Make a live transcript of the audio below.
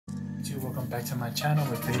YouTube, welcome back to my channel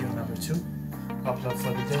with video number 2 upload for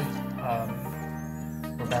the day.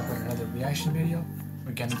 We're back with another reaction video.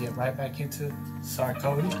 We're gonna get right back into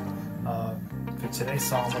Sarkodie. For today's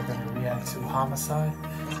song we're gonna react to Homicide,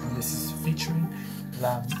 and this is featuring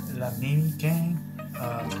Même Gang,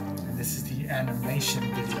 and this is the animation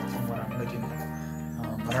video from what I'm looking at.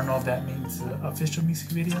 I don't know if that means the official music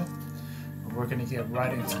video, but we're gonna get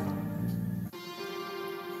right into it.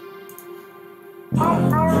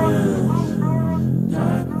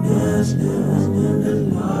 Darkness is in the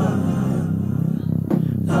light.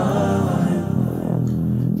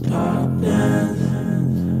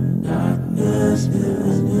 Darkness is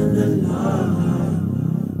in the light.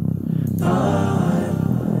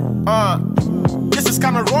 This is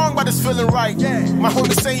kinda wrong, but it's feeling right. My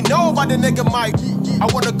homie say no, but the nigga might. I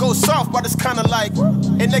wanna go soft, but it's kinda like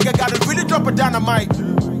a nigga gotta really drop a dynamite.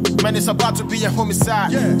 Man, it's about to be a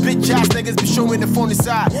homicide. Bitch ass niggas be showing the phony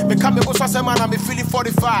side. Me come me was man, I'm feeling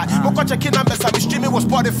 45. Mo catch a kid numbers, I'm streaming with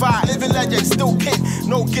Spotify. Living legend, still king,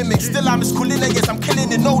 no gimmick. Still I'm schooling niggas, I'm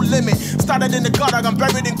killing it, no limit. Started in the gutter, I'm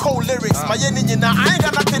buried in cold lyrics. My enemy now, I ain't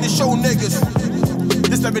got nothing to show niggas.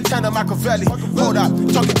 This the return of Machiavelli. Hold up,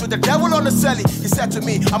 talking to the devil on the celly. He said to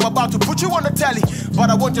me, I'm about to put you on the telly, but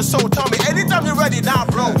I want your soul, tell me anytime you're ready now,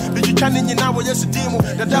 bro. Bitch, you can't in you now with your demo.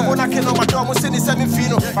 The devil knocking on my door, I'm sending 7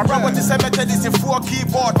 fino. My brother to send this in 4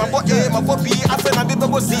 keyboard. My boy A, my boy B, I feel I'm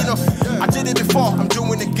Bible Zeno. I did it before, I'm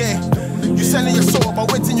doing it again. You selling your soul,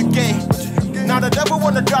 but waiting you gain. Now the devil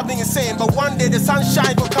wanna drive me insane, but one day the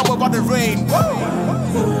sunshine will come over the rain.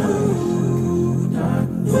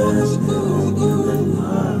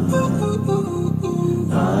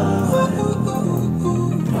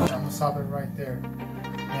 I'm gonna stop it right there.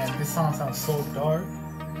 Man, this song sounds so dark,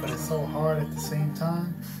 but it's so hard at the same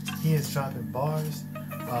time. He is dropping bars.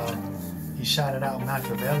 He shouted out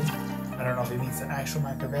Machiavelli. I don't know if he means the actual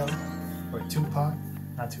Machiavelli or Tupac,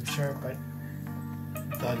 not too sure, but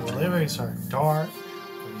the lyrics are dark.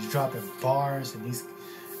 He's dropping bars, and this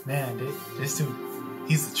dude,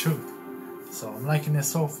 he's the truth. So I'm liking this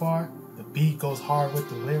so far. The beat goes hard with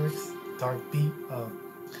the lyrics, dark beat.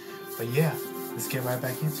 But yeah, let's get right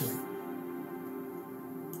back into it.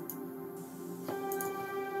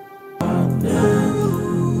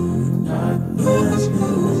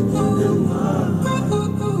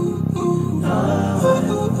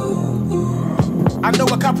 I know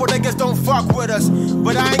a couple niggas don't fuck with us,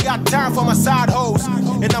 but I ain't got time for my side hoes.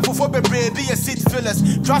 And I'm for baby a seat fillers.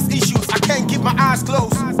 Trust issues, I can't keep my eyes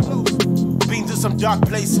closed. Been to some dark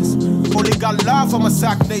places, only got love for my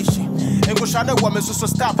sack nation. And go try to woman, so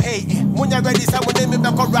stop hating. When you're ready, someone name me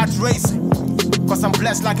back on rat racing. Cause I'm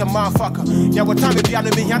blessed like a motherfucker. Yeah, what time it be on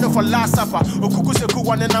me handle for last supper. Okuku se ku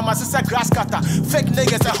one and I'm a sister grass cutter. Fake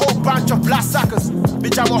niggas, a whole bunch of blast suckers.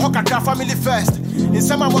 Bitch, I'm a hawker family first. In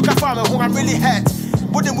some I'm a farmer who I'm really hurt.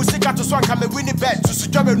 But the music got to swang, I'm a winning bet to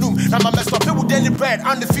secure a room. I'm a messed up with daily bread,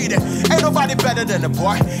 undefeated. Ain't nobody better than the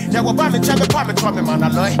boy. Now we're bombing, champion, palming, trumping, man,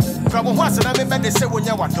 alloy. Problem once and I'm in bed, they say when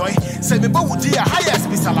you're a toy. Say me, but would you a highest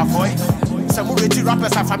be Salavoy? Some already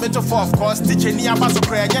rappers have a mental for, of course. Teaching me about so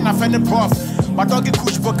prayer, and I find the prof. My doggy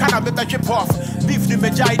kush, but can I be back your puff? Beef the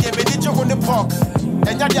majai, they made it on the pork.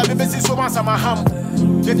 And yada, baby, see so much, I'm a ham.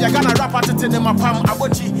 Baby, I gotta rap at it in my palm. I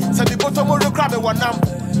watch it, say me, but I'm gonna grab it one now.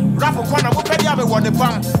 Rap on one, I'm gonna have it one the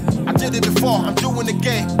bum. I did it before, I'm doing it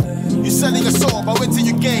again. You selling your soul, but wait till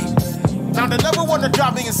you gain. Now the devil wanna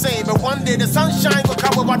drive me insane, but one day the sunshine will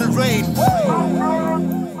come over the rain.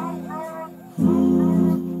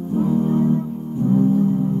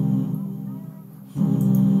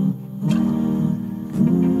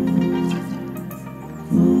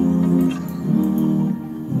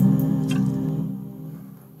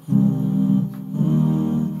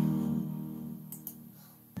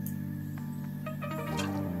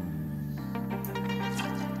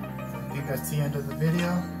 That's the end of the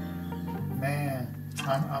video. Man,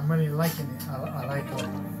 I'm really liking it. I like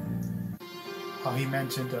how he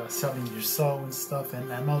mentioned selling your soul and stuff,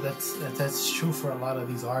 and I know that's true for a lot of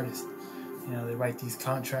these artists. You know, they write these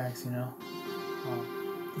contracts, you know,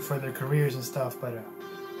 for their careers and stuff. But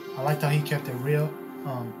I liked how he kept it real.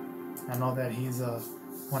 I know that he's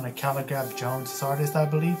one of Calligraph Jones' artists, I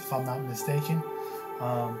believe, if I'm not mistaken.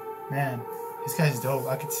 Man, this guy's dope.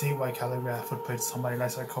 I could see why Calligraph would put somebody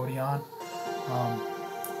like Sarkodie on.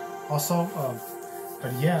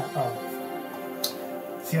 But yeah,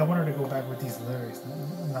 see, I wanted to go back with these lyrics.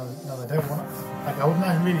 Now the devil I'm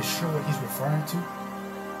not really sure what he's referring to.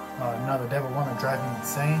 Now the devil wanna drive me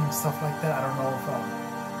insane and stuff like that. I don't know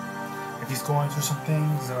if he's going through some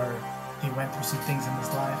things or he went through some things in his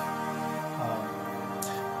life.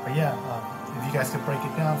 But yeah, if you guys could break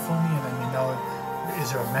it down for me and let me know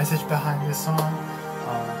is there a message behind this song?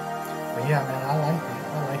 But yeah, man, I liked it.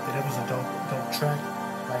 I liked it. It was a dope track,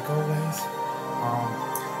 like always.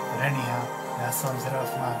 But anyhow, that sums it up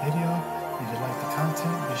for my video. If you like the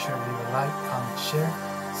content, be sure to leave a like, comment, share,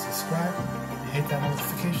 subscribe. Hit that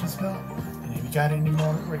notification bell. And if you got any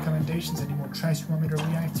more recommendations, any more tracks you want me to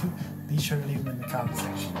react to, be sure to leave them in the comment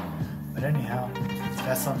section. But anyhow,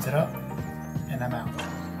 that sums it up, and I'm out.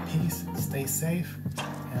 Peace, stay safe,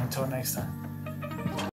 and until next time.